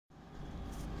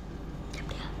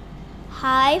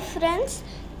Hi friends,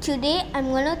 today I'm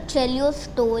going to tell you a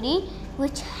story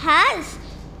which has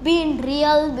been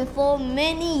real before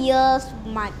many years,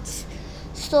 months.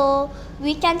 So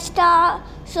we can start.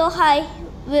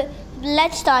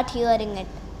 Let's start hearing it.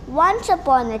 Once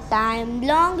upon a time,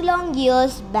 long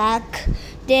years back,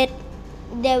 there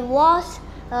was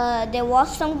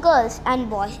some girls and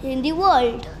boys in the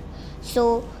world.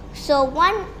 So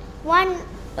one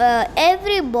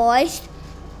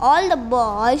all the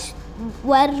boys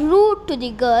were rude to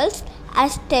the girls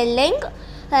as telling,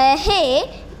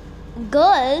 hey,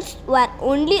 girls were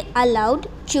only allowed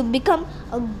to become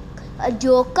a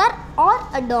joker or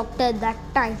a doctor that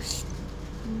times.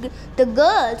 The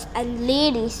girls and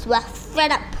ladies were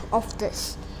fed up of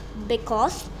this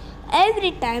because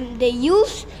every time they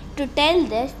used to tell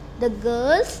this, the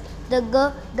girls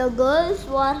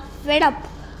were fed up.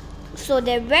 So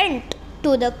they went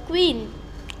to the queen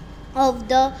of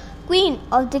the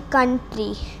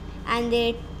country and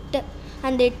they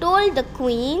told the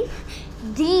queen,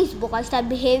 these boys are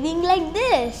behaving like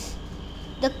this.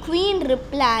 The queen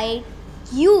replied,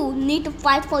 you need to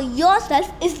fight for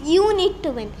yourself if you need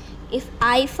to win. If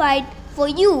I fight for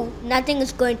you, nothing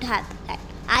is going to happen.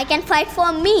 I can fight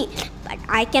for me, but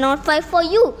I cannot fight for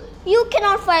you. You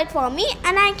cannot fight for me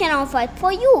and I cannot fight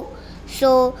for you.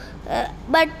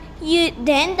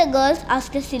 Then the girls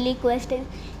asked a silly question.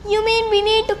 You mean we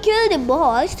need to kill the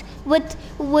boys with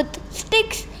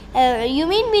sticks? You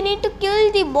mean we need to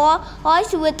kill the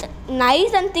boys with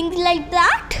knives and things like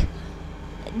that?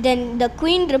 Then the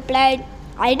queen replied,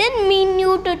 I didn't mean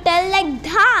you to tell like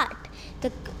that.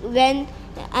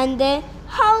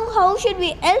 How should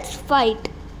we else fight?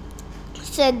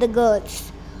 Said the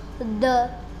girls. The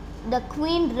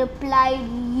queen replied,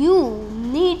 you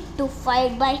need to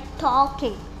fight by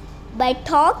talking. By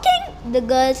talking? The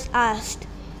girls asked.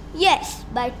 Yes,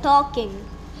 by talking.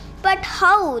 But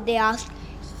how? They asked.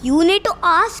 You need to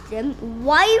ask them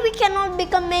why we cannot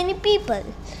become many people.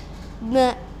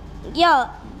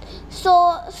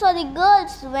 So the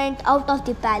girls went out of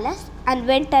the palace and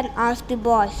went and asked the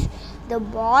boys. The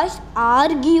boys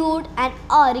argued and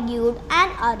argued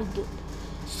and argued.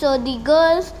 So the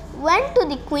girls went to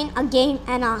the queen again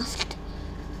and asked.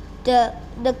 The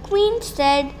queen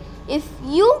said, if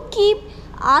you keep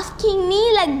asking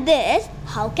me like this,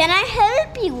 how can I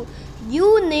help you?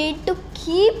 You need to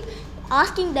keep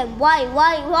asking them why.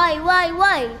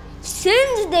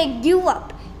 Since they give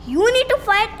up, you need to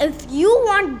fight if you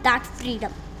want that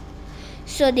freedom.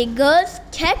 So the girls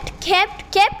kept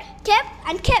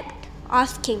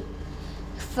asking.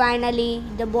 Finally,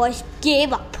 the boys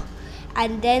gave up.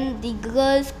 And then the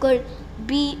girls could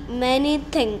be many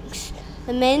things,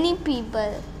 many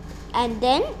people. And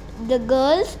then the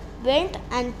girls went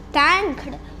and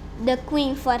thanked the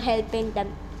queen for helping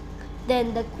them.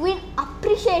 Then the queen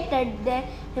appreciated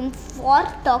him for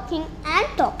talking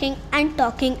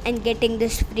and getting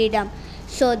this freedom.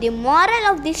 So the moral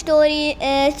of the story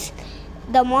is,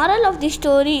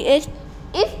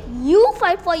 if you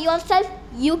fight for yourself,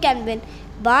 you can win.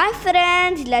 Bye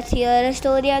friends, let's hear a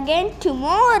story again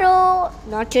tomorrow.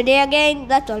 Not today again,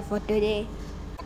 that's all for today.